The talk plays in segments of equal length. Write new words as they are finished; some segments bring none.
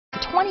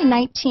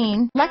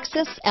2019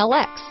 Lexus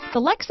LX.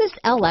 The Lexus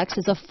LX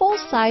is a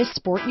full-size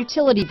sport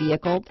utility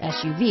vehicle,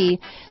 SUV,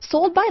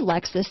 sold by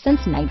Lexus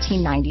since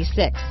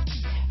 1996.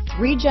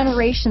 3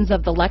 generations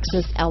of the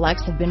Lexus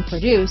LX have been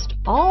produced,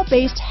 all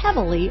based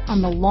heavily on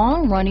the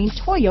long-running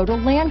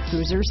Toyota Land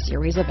Cruiser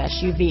series of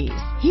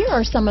SUVs. Here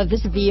are some of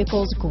this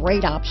vehicle's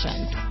great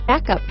options: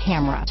 backup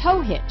camera, tow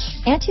hitch,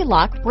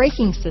 anti-lock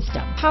braking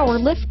system, power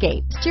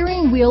liftgate,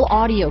 steering wheel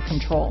audio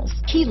controls,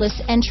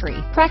 keyless entry,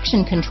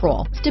 traction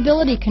control,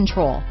 stability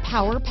control,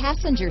 power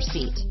passenger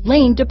seat,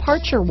 lane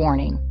departure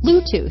warning,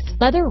 Bluetooth,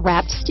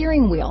 leather-wrapped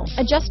steering wheel,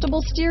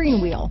 adjustable steering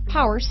wheel,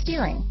 power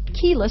steering,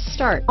 keyless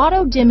start,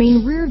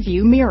 auto-dimming rear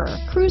view mirror,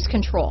 cruise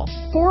control,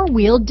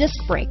 4-wheel disc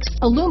brakes,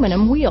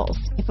 aluminum wheels.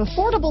 If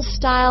affordable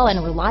style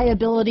and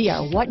reliability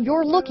are what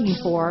you're looking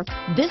for,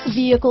 this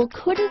vehicle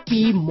couldn't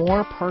be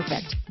more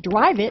perfect.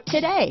 Drive it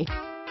today.